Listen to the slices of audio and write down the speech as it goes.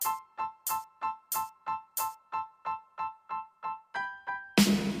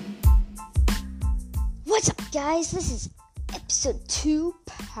What's up, guys? This is episode 2,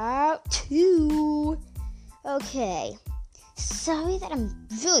 part 2. Okay, sorry that I'm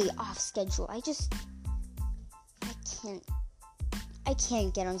really off schedule. I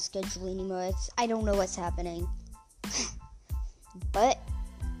can't get on schedule anymore. I don't know what's happening. But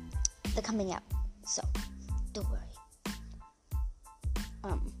they're coming out, so don't worry.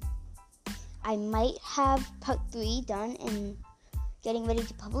 I might have part 3 done and getting ready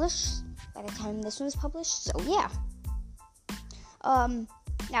to publish by the time this one's published, so yeah.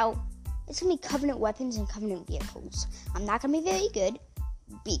 Now, it's gonna be Covenant weapons and Covenant vehicles. I'm not gonna be very good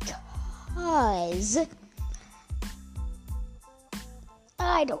because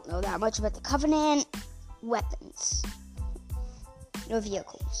I don't know that much about the Covenant weapons or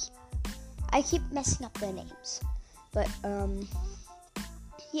vehicles. I keep messing up their names, but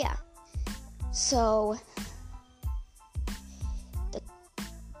yeah. So the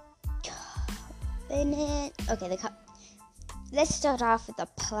Covenant. Okay, let's start off with the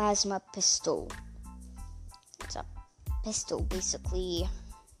plasma pistol. It's a pistol, basically.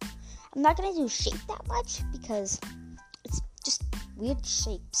 I'm not gonna do shape that much because it's just weird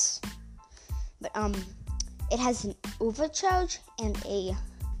shapes. But it has an overcharge and a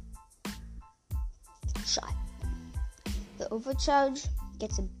shot. The overcharge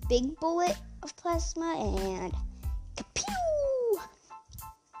gets a big bullet of plasma and kapew!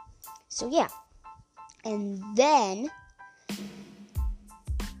 So yeah. And then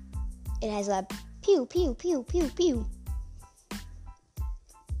it has a pew, pew, pew, pew, pew.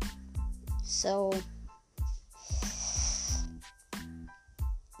 So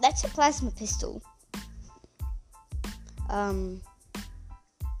that's a plasma pistol.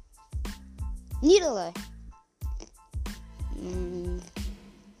 Needler.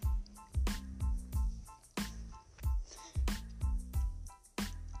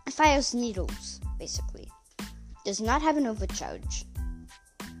 Fires needles, basically. Does not have an overcharge.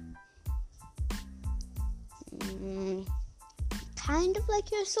 Kind of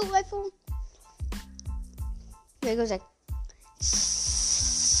like your assault rifle. Where it goes like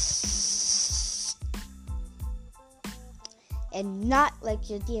and not like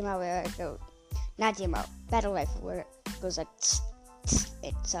your DMR where it goes, not DMR, battle rifle where it goes like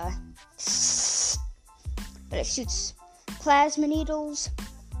it's but it shoots plasma needles.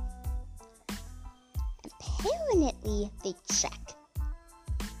 Apparently they check.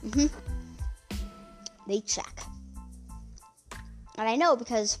 They check. And I know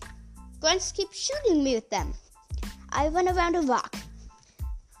because grunts keep shooting me with them. I run around a rock.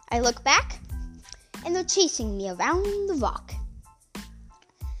 I look back, and they're chasing me around the rock.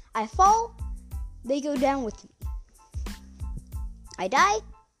 I fall, they go down with me. I die,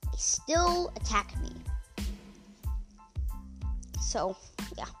 they still attack me. So,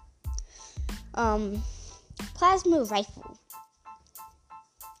 yeah. Plasma rifle.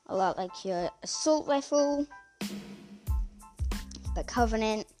 A lot like your assault rifle, the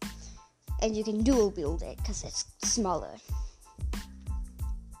Covenant, and you can dual wield it because it's smaller.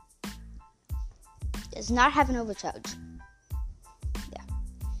 Does not have an overcharge. Yeah.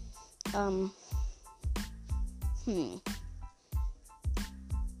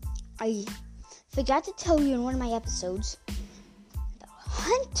 I forgot to tell you in one of my episodes, the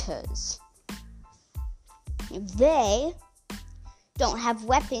hunters, they don't have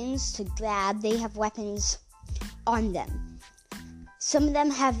weapons to grab, they have weapons on them. Some of them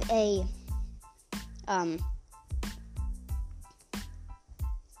have a,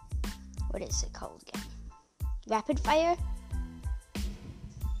 what is it called again? Rapid fire.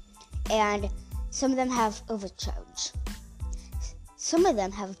 And some of them have overcharge. Some of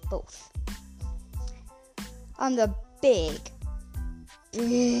them have both. On the big.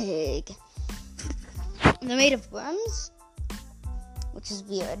 They're made of worms, which is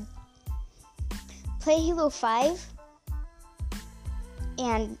weird. Play Halo 5,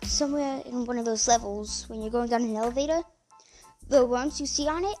 and somewhere in one of those levels, when you're going down an elevator, the worms you see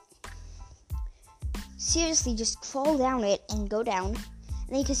on it, seriously, just crawl down it and go down, and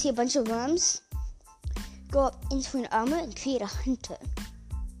then you can see a bunch of worms go up into an armor and create a hunter.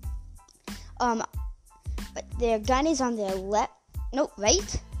 But their gun is on their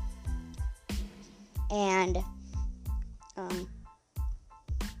right, and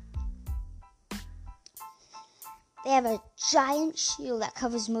they have a giant shield that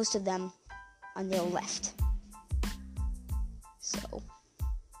covers most of them on their left. So,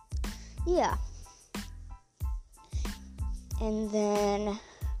 yeah. And then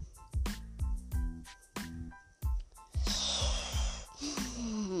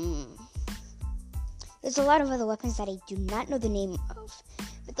there's a lot of other weapons that I do not know the name of.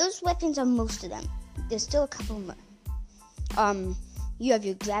 But those weapons are most of them. there's still a couple more. You have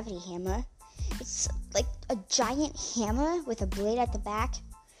your gravity hammer. It's like a giant hammer with a blade at the back,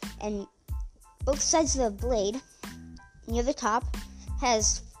 and both sides of the blade, near the top,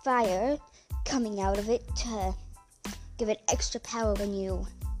 has fire coming out of it to give it extra power when you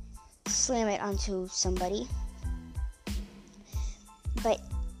slam it onto somebody. But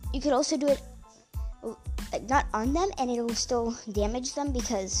you could also do it not on them, and it will still damage them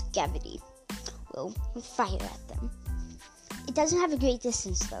because gravity will fire at them. It doesn't have a great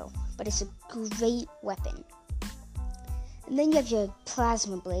distance though, but it's a great weapon. And then you have your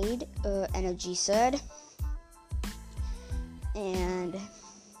plasma blade or energy sword. And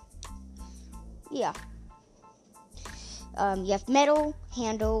yeah. You have metal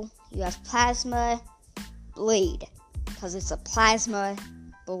handle, you have plasma blade, because it's a plasma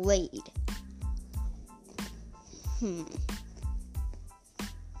blade.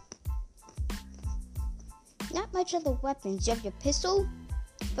 Not much other weapons. You have your pistol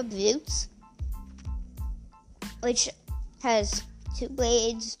for boots, which has two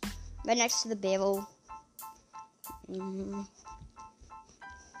blades right next to the barrel.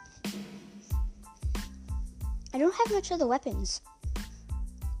 I don't have much other weapons.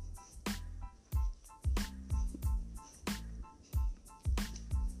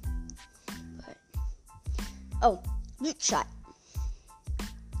 Root shot.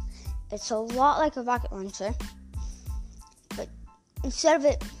 It's a lot like a rocket launcher, but instead of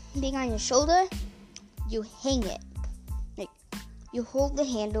it being on your shoulder, you hang it. Like, you hold the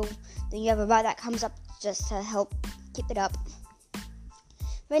handle, then you have a rod that comes up just to help keep it up.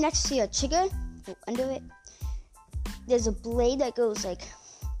 Right next to your trigger, or under it, there's a blade that goes like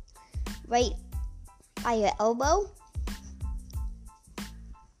right by your elbow,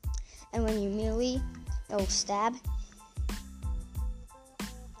 and when you melee, it'll stab,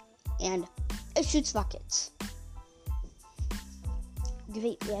 and it shoots rockets.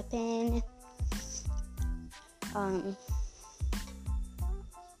 Great weapon. I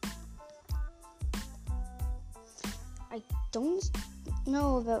don't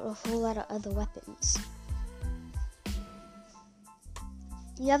know about a whole lot of other weapons.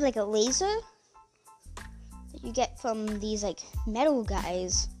 You have like a laser that you get from these like metal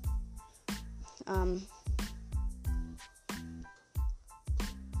guys.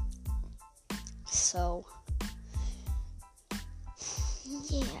 So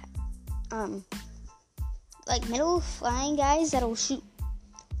yeah, like metal flying guys that'll shoot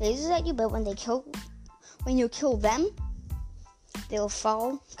lasers at you, but when you kill them, they'll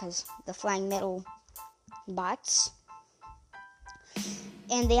fall because the flying metal bots,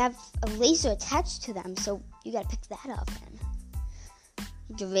 and they have a laser attached to them, so you gotta pick that up. And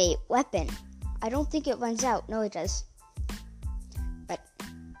great weapon. I don't think it runs out. No, it does. But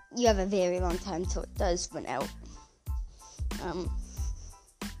you have a very long time till it does run out.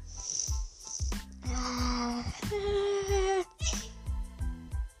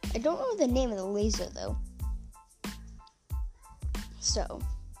 I don't know the name of the laser though. So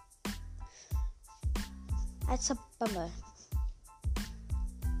that's a bummer.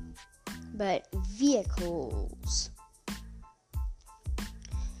 But vehicles.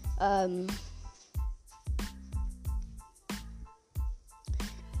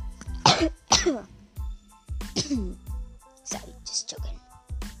 Sorry, just joking.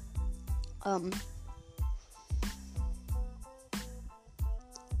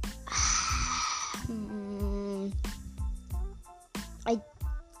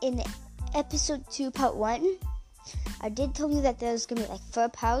 In episode 2, part 1, I did tell you that there's gonna be like 4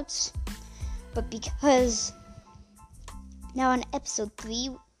 parts, but because now on episode 3,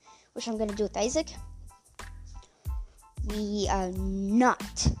 which I'm gonna do with Isaac, we are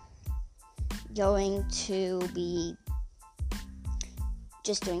not going to be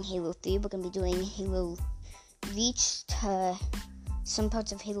just doing Halo 3. We're going to be doing Halo Reach to some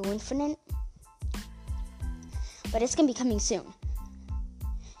parts of Halo Infinite. But it's going to be coming soon.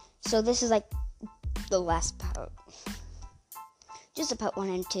 So this is like the last part. Just a part 1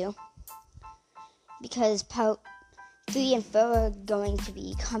 and 2. Because part 3 and 4 are going to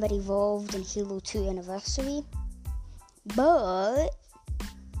be Combat Evolved and Halo 2 Anniversary. But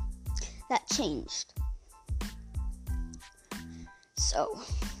that changed. So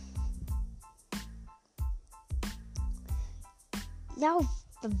now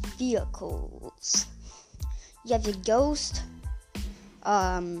the vehicles. You have your Ghost.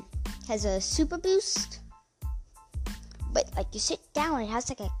 Has a super boost. But like you sit down, it has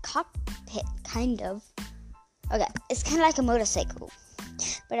like a cockpit kind of. Okay, it's kind of like a motorcycle.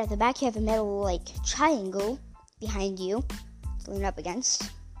 But at the back you have a metal like triangle behind you to lean up against.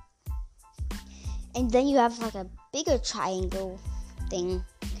 And then you have like a bigger triangle thing,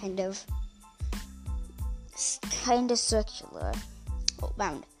 kind of circular,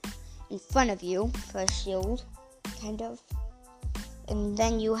 round, in front of you for a shield, kind of. And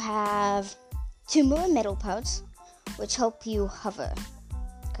then you have 2 more metal parts, which help you hover,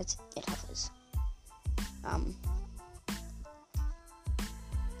 because it hovers.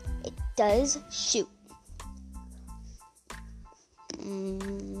 It does shoot.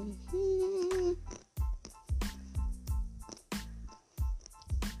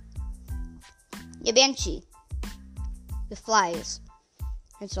 Your Banshee. It flies.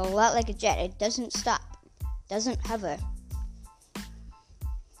 It's a lot like a jet. It doesn't stop. Doesn't hover.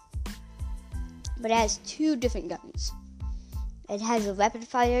 But it has 2 different guns. It has a rapid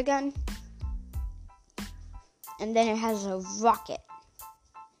fire gun. And then it has a rocket.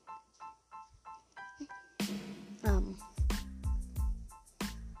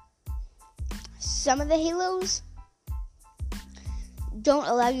 Some of the Halos don't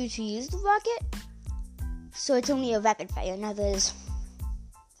allow you to use the rocket, so it's only a rapid fire. In others,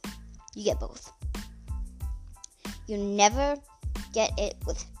 you get both. You never get it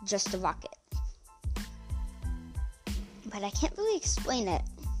with just the rocket. But I can't really explain it.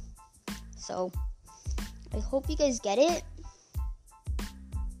 So, I hope you guys get it.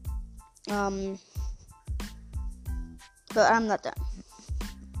 But I'm not done.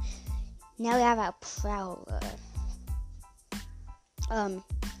 Now we have our Prowler.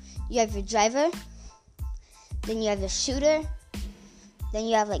 You have your driver, then you have your shooter, then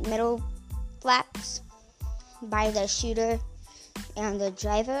you have like metal flaps by the shooter and the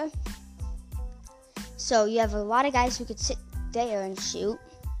driver. So you have a lot of guys who could sit there and shoot.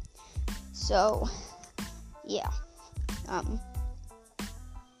 So, yeah.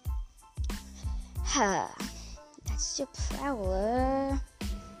 That's your Prowler.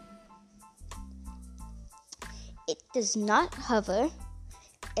 It does not hover.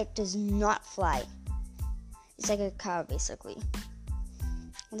 It does not fly. It's like a car, basically.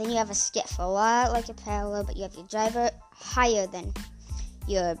 And then you have a skiff, a lot like a Prowler, but you have your driver higher than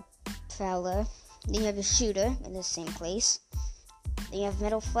your Prowler. Then you have your shooter in the same place. Then you have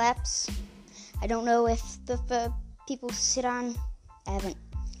metal flaps. I don't know if the people sit on. I haven't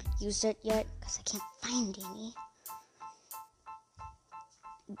used it yet because I can't find any.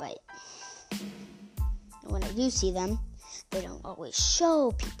 But when I do see them, they don't always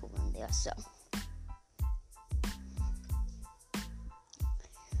show people in there, so.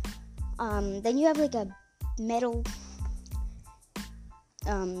 Then you have like a metal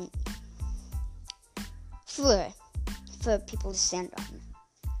floor for people to stand on.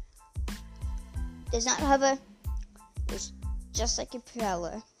 Does not hover. It's just like a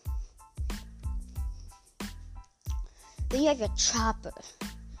Prowler. Then you have your chopper.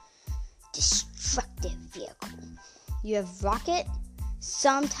 Destructive vehicle. You have rocket.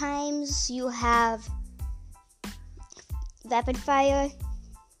 Sometimes you have rapid fire.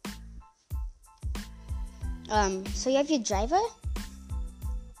 So you have your driver,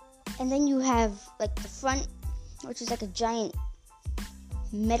 and then you have like the front, which is like a giant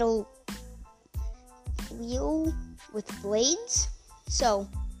metal wheel with blades. So,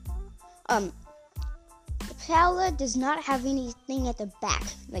 the Prowler does not have anything at the back.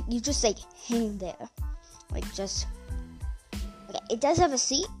 Like, you just like hang there, like just. Okay, it does have a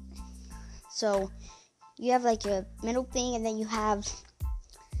seat. So you have like your metal thing, and then you have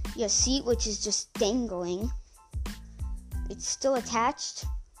your seat, which is just dangling. It's still attached,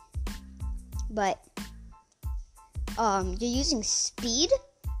 but you're using speed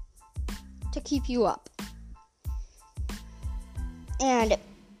to keep you up. And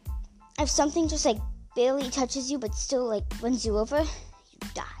if something just like barely touches you but still like runs you over, you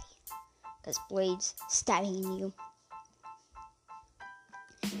die because blades stabbing you.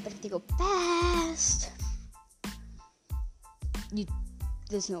 But if they go fast,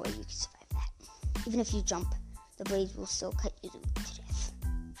 there's no way you can survive that. Even if you jump, the blades will still cut you to death.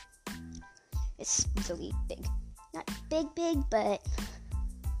 It's really big. Not big, but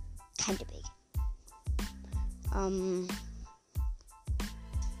kind of big.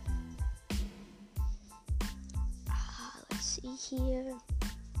 Let's see here.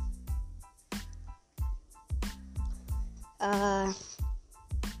 I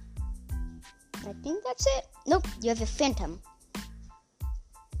think that's it. Nope, you have your Phantom.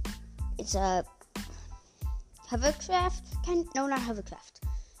 It's a hovercraft, no, not hovercraft.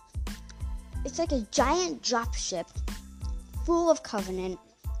 It's like a giant dropship full of Covenant,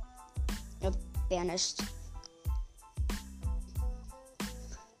 banished.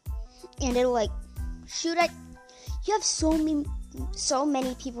 And it'll like shoot at. You have so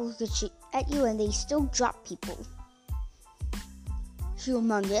many people who could at you and they still drop people.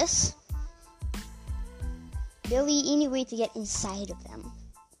 Humongous. Barely any way to get inside of them.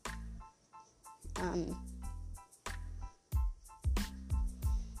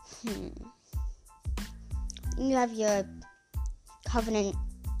 You have your Covenant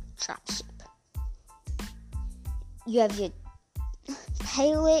dropship. You have your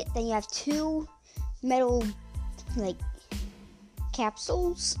pilot, then you have two metal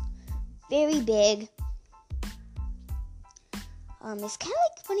capsules. Very big. It's kind of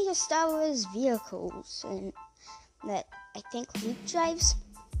like one of your Star Wars vehicles, and that I think Luke drives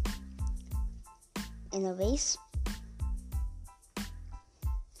in a race.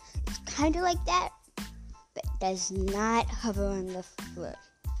 It's kind of like that, but does not hover on the floor.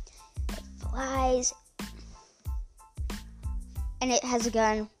 It flies, and it has a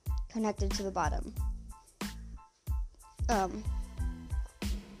gun connected to the bottom.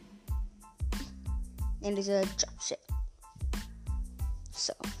 And it's a dropship.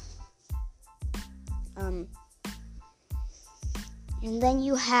 So, and then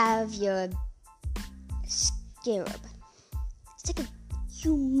you have your Scarab. It's like a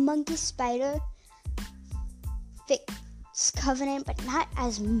humongous spider. Fits Covenant, but not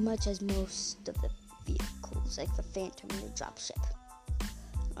as much as most of the vehicles, like the Phantom and the dropship.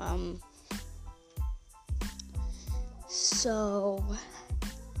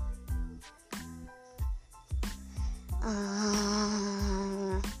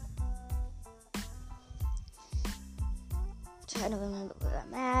 Trying to remember where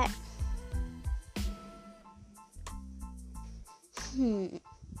I'm at.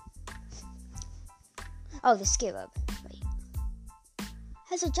 Oh, the Scarab. Wait.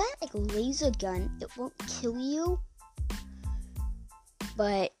 Has a giant laser gun. It won't kill you,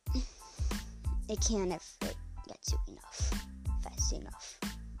 but it can if it gets you enough, fast enough,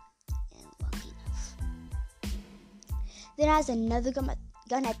 and long enough. Then it has another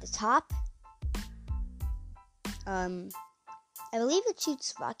gun at the top. I believe it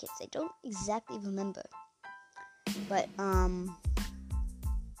shoots rockets. I don't exactly remember. But,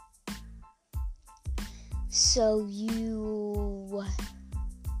 so you,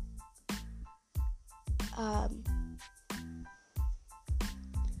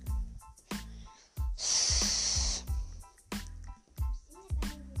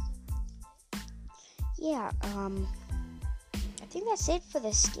 yeah, I think that's it for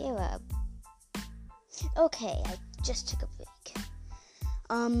the Scarab. Okay, I just took a break.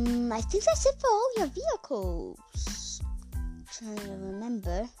 I think that's it for all your vehicles. Trying to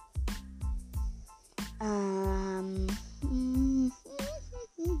remember.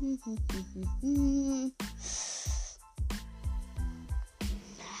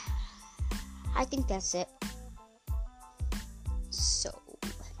 I think that's it. So,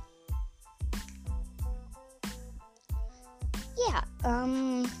 yeah,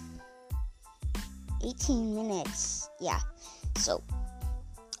 18 minutes. Yeah. So,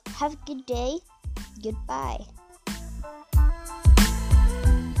 have a good day. Goodbye.